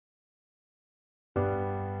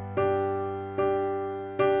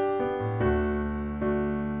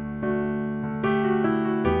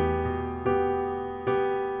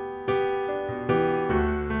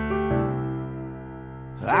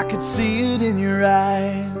could see it in your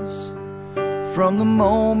eyes. From the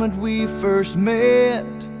moment we first met,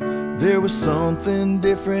 there was something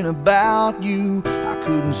different about you. I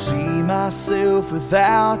couldn't see myself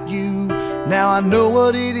without you. Now I know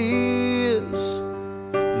what it is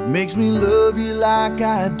that makes me love you like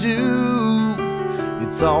I do.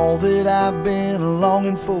 It's all that I've been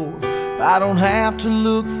longing for. I don't have to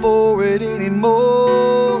look for it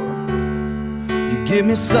anymore. You give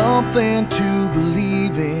me something to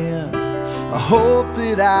believe in, a hope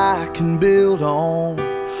that I can build on,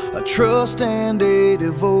 a trust and a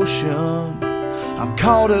devotion. I'm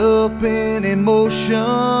caught up in emotion.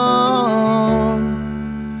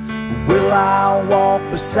 Will I walk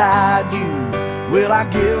beside you? Will I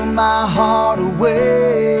give my heart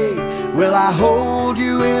away? Will I hold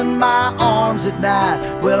you in my arms at night?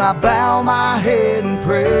 Will I bow my head and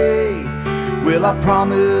pray? Will I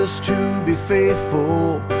promise to be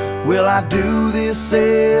faithful? Will I do this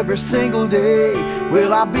every single day?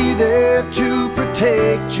 Will I be there to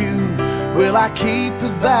protect you? Will I keep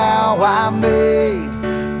the vow I made?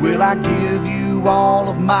 Will I give you all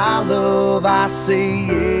of my love? I say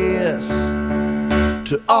yes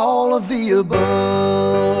to all of the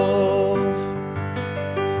above.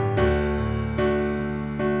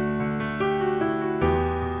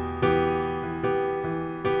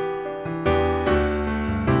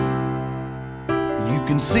 You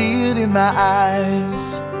can see it in my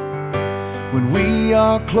eyes when we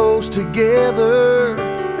are close together.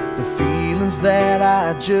 The feelings that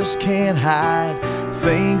I just can't hide,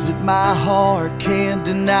 things that my heart can't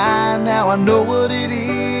deny. Now I know what it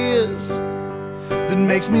is that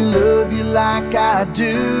makes me love you like I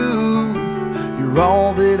do. You're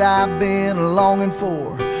all that I've been longing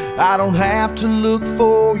for. I don't have to look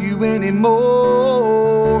for you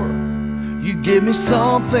anymore. You give me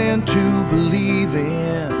something to believe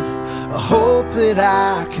in, a hope that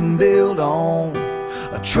I can build on,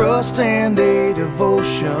 a trust and a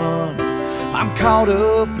devotion. I'm caught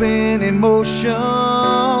up in emotion.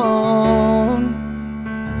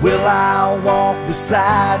 Will I walk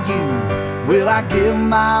beside you? Will I give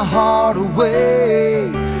my heart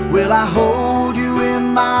away? Will I hold you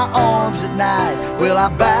in my arms at night? Will I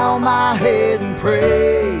bow my head and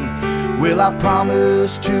pray? Will I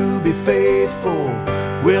promise to be faithful?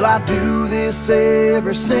 Will I do this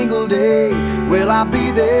every single day? Will I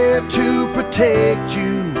be there to protect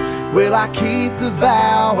you? Will I keep the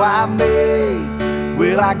vow I made?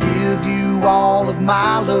 Will I give you all of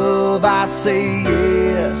my love? I say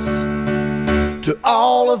yes to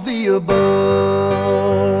all of the above.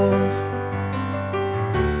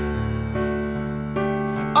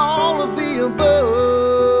 All of the above.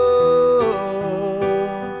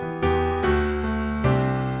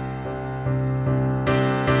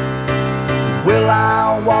 Will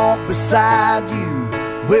I walk beside you?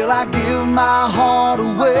 Will I give my heart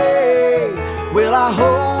away? Will I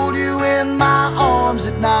hold you in my arms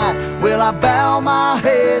at night? Will I bow my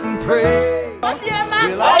head and pray?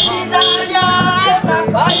 Will I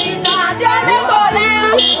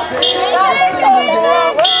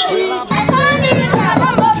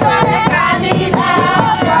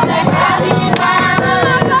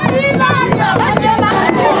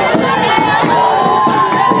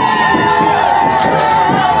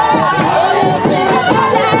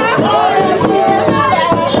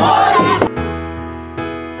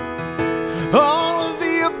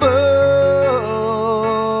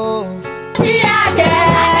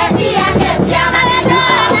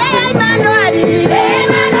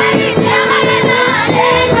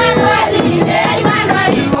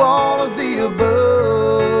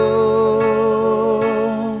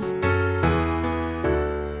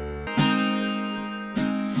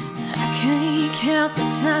count the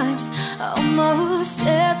times I almost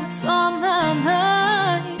said what's on my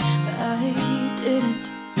mind, but I didn't,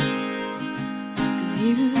 'cause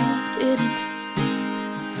you didn't.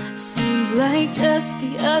 Seems like just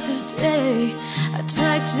the other day I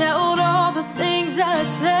typed out all the things I'd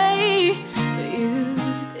say, but you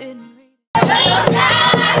didn't read it.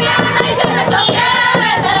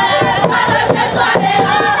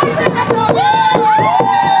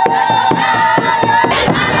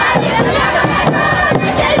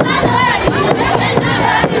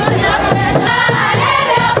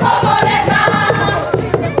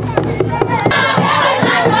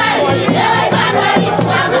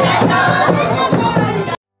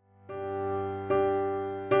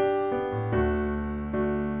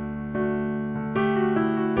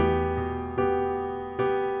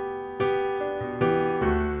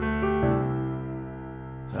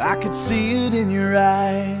 I could see it in your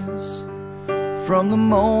eyes from the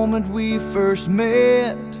moment we first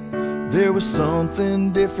met. There was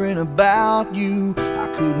something different about you. I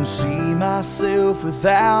couldn't see myself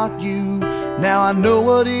without you. Now I know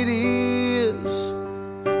what it is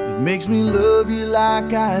that makes me love you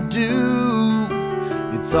like I do.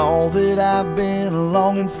 It's all that I've been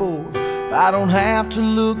longing for. I don't have to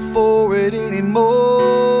look for it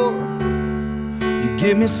anymore. You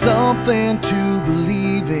give me something to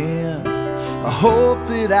believe in, a hope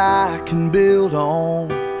that I can build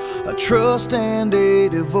on, a trust and a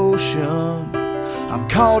devotion. I'm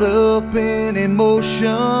caught up in emotion.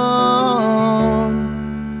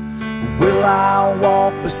 Will I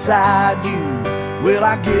walk beside you? Will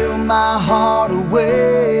I give my heart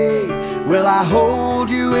away? Will I hold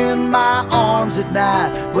you in my arms at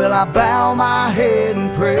night? Will I bow my head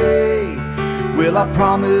and pray? Will I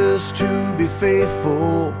promise to be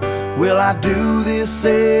faithful? Will I do this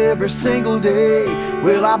every single day?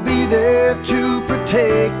 Will I be there to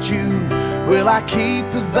protect you? Will I keep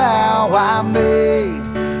the vow I made?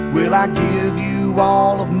 Will I give you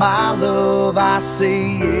all of my love? I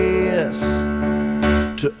say yes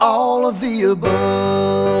to all of the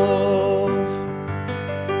above.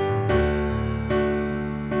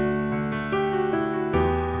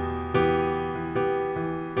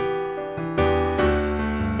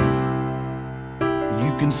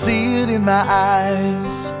 You can see it in my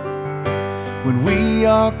eyes when we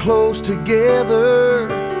are close together.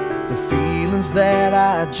 The feelings that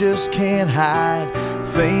I just can't hide,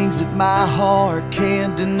 things that my heart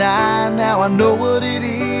can't deny. Now I know what it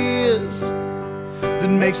is that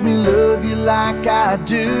makes me love you like I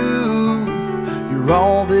do. You're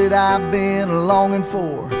all that I've been longing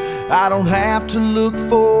for. I don't have to look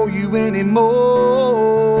for you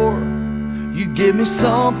anymore. You give me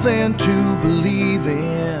something to believe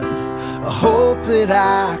in, a hope that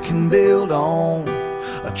I can build on,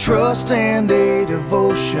 a trust and a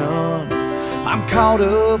devotion. I'm caught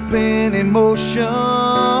up in emotion.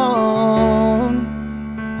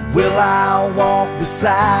 Will I walk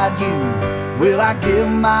beside you? Will I give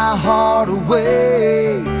my heart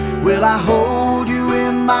away? Will I hold you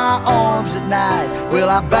in my arms at night? Will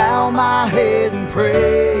I bow my head and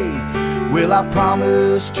pray? Will I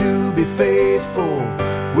promise to be faithful?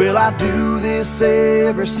 Will I do this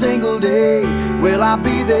every single day? Will I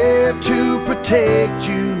be there to protect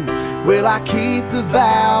you? Will I keep the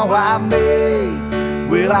vow I made?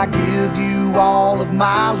 Will I give you all of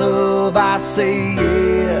my love? I say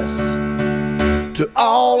yes to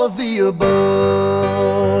all of the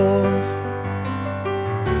above.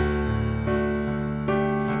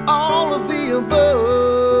 All of the above.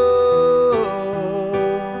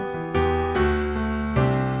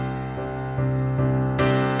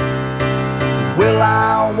 Will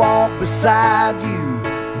I walk beside you?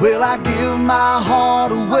 Will I give my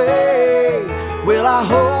heart away? Will I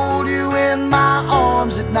hold you in my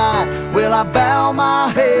arms at night? Will I bow my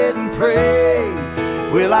head and pray?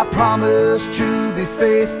 Will I promise to be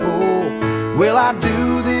faithful? Will I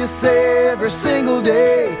do this every single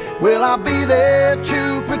day? Will I be there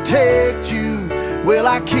to protect you? Will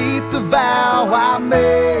I keep the vow I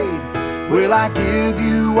made? Will I give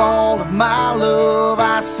you all of my love?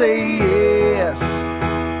 I say yes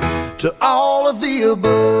to all of the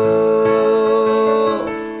above.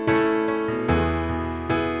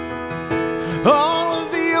 All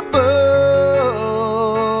of the above.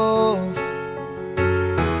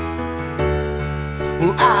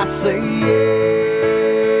 Well, I say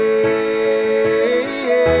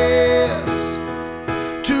yes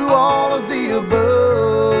to all of the above.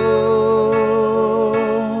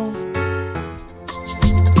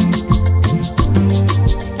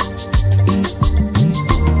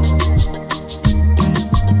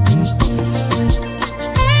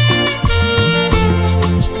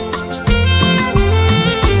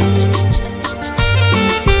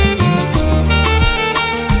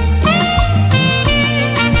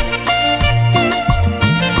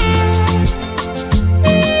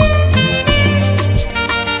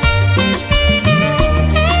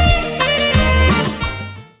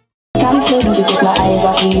 To take my eyes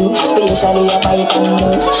off you, especially your bite and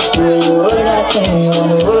move. You will roll that thing, you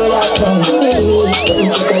wanna roll that thing, baby. Let me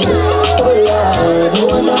take a look. Oh Lord, you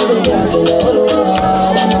want all the girls in the whole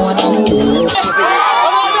world. I know what I'm doing.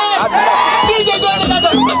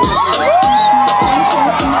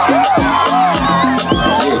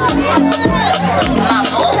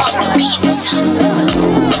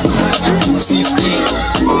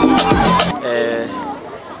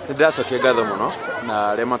 Ndacokia ngatho muno na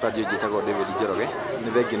aria matanjie njitagwo David Njoroge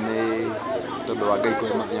ni thengi ni tondu wa Ngai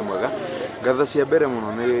kuhe muthenya mwega. Ngatho cia mbere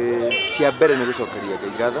muno ni gucokeria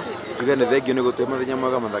Ngai ngatho tuge ni thengi ni gutuhe muthenya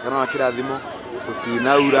mwega mathaka na kirathimo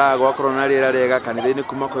gutinaura gwakorwo na rĩera rĩega kanitha-inĩ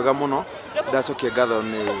kuma kwega mũno ndacokia ngatho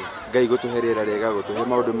nĩ Ngai gũtũhe rĩera rĩega gũtũhe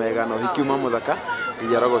maũndũ mega na ũhiki uma mũthaka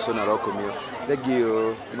nginya rogoco na rokomio. Thank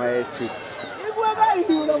you my sweet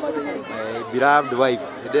my beloved wife.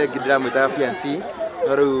 Ndenge ndiramwĩtaga fiancé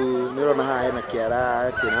no rĩu nĩ ũrona haha hena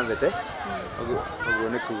kĩara kĩna thete ũguo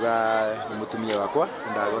nĩ kuga nĩ mũtumia wakwa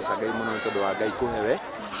ndagoca Ngai mũno nĩ tondũ wa Ngai kũhewe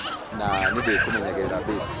na nĩ ndĩkũmenyagĩrĩra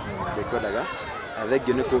babe ndĩkwendaga thank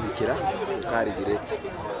you nĩ kũhikĩra ũkarigirĩte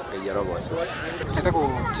Ngai arogoca. Njĩtagwo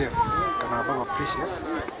Jeff kana Baba Precious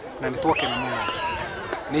na nĩ twakena mũno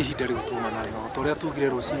nĩ ihinda rĩu tuma narĩo ta ũrĩa tugire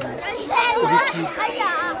rũcinĩ ũhiki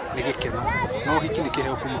nĩ gĩkeno no ũhiki nĩ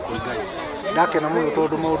kĩheo kuma kwĩ Ngai. Ndakena mũno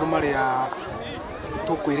tondũ maũndũ marĩa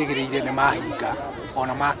tũkwĩrĩgĩrĩire nĩ mahinga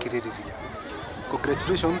ona makĩrĩrĩria.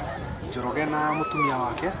 Congratulations Njoroge na mũtumia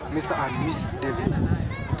wake Mr. and Mrs. David.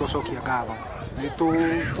 Tũcokia ngatho nĩ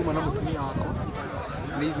tuma na mũtumia wako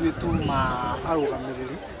nĩ ithuĩ tuma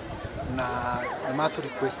arũgamĩrĩri na nĩ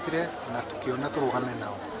matũrequestire na tũkĩona tũrũgame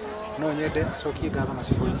nao no nyende acokie ngatho na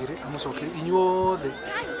ciugo igĩrĩ amũcokere inyuothe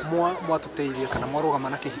mwatũteithia kana mwarũgama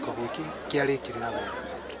na kĩhiko gĩkĩ kĩarĩkĩrĩra wega.